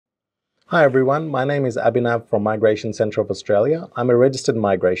Hi everyone, my name is Abhinav from Migration Centre of Australia. I'm a registered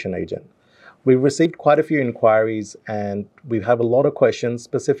migration agent. We've received quite a few inquiries and we have a lot of questions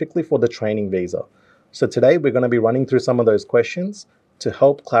specifically for the training visa. So today we're going to be running through some of those questions to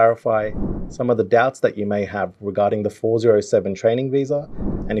help clarify some of the doubts that you may have regarding the 407 training visa.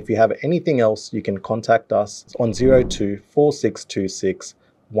 And if you have anything else, you can contact us on 02 4626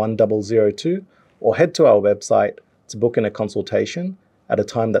 1002 or head to our website to book in a consultation at a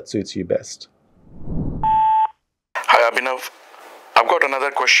time that suits you best. Hi Abhinav, I've got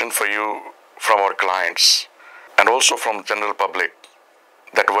another question for you from our clients and also from general public,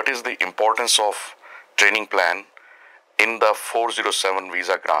 that what is the importance of training plan in the 407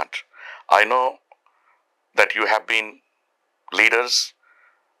 visa grant? I know that you have been leaders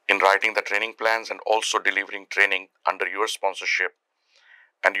in writing the training plans and also delivering training under your sponsorship,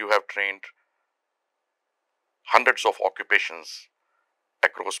 and you have trained hundreds of occupations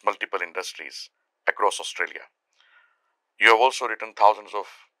across multiple industries across Australia. You have also written thousands of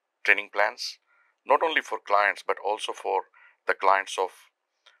training plans, not only for clients, but also for the clients of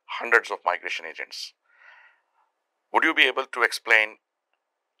hundreds of migration agents. Would you be able to explain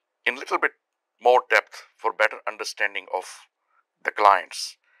in a little bit more depth for better understanding of the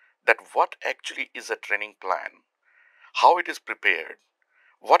clients that what actually is a training plan, how it is prepared,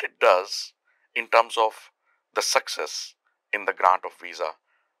 what it does in terms of the success in the grant of visa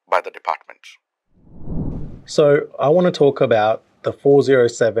by the department? So I want to talk about the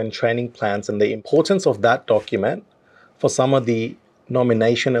 407 training plans and the importance of that document for some of the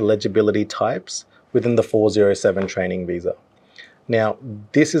nomination eligibility types within the 407 training visa. Now,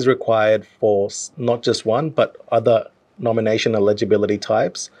 this is required for not just one, but other nomination eligibility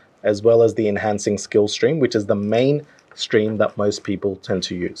types, as well as the enhancing skills stream, which is the main stream that most people tend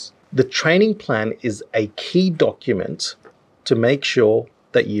to use. The training plan is a key document to make sure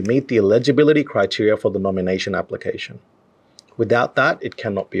that you meet the eligibility criteria for the nomination application. Without that, it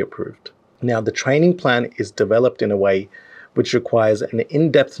cannot be approved. Now, the training plan is developed in a way which requires an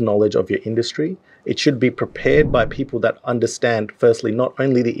in-depth knowledge of your industry. It should be prepared by people that understand, firstly, not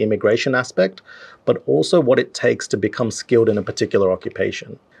only the immigration aspect, but also what it takes to become skilled in a particular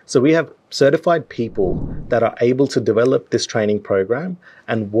occupation. So we have certified people that are able to develop this training program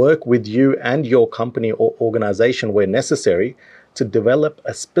and work with you and your company or organization where necessary to develop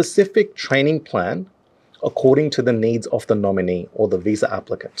a specific training plan according to the needs of the nominee or the visa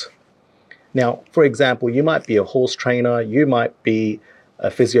applicant. Now, for example, you might be a horse trainer, you might be a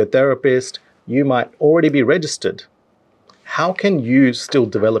physiotherapist, you might already be registered. How can you still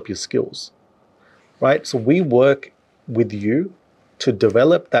develop your skills, right? So we work with you to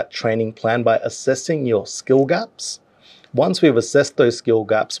develop that training plan by assessing your skill gaps. Once we've assessed those skill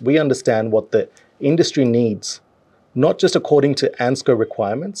gaps, we understand what the industry needs, not just according to ANSCO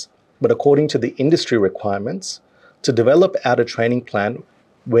requirements, but according to the industry requirements, to develop out a training plan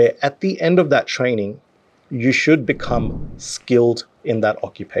where at the end of that training, you should become skilled in that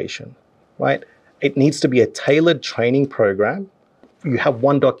occupation, right? It needs to be a tailored training program. You have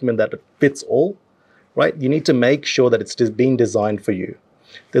one document that fits all, right? You need to make sure that it's just being designed for you.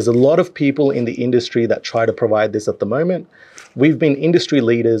 There's a lot of people in the industry that try to provide this at the moment. We've been industry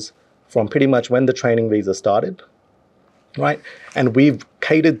leaders from pretty much when the training visa started, right? And we've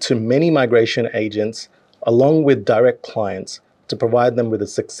catered to many migration agents along with direct clients to provide them with a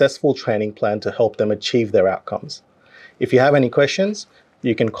successful training plan to help them achieve their outcomes. If you have any questions,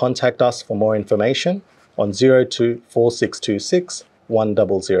 you can contact us for more information on 02 4626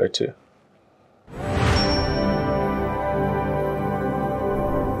 1002.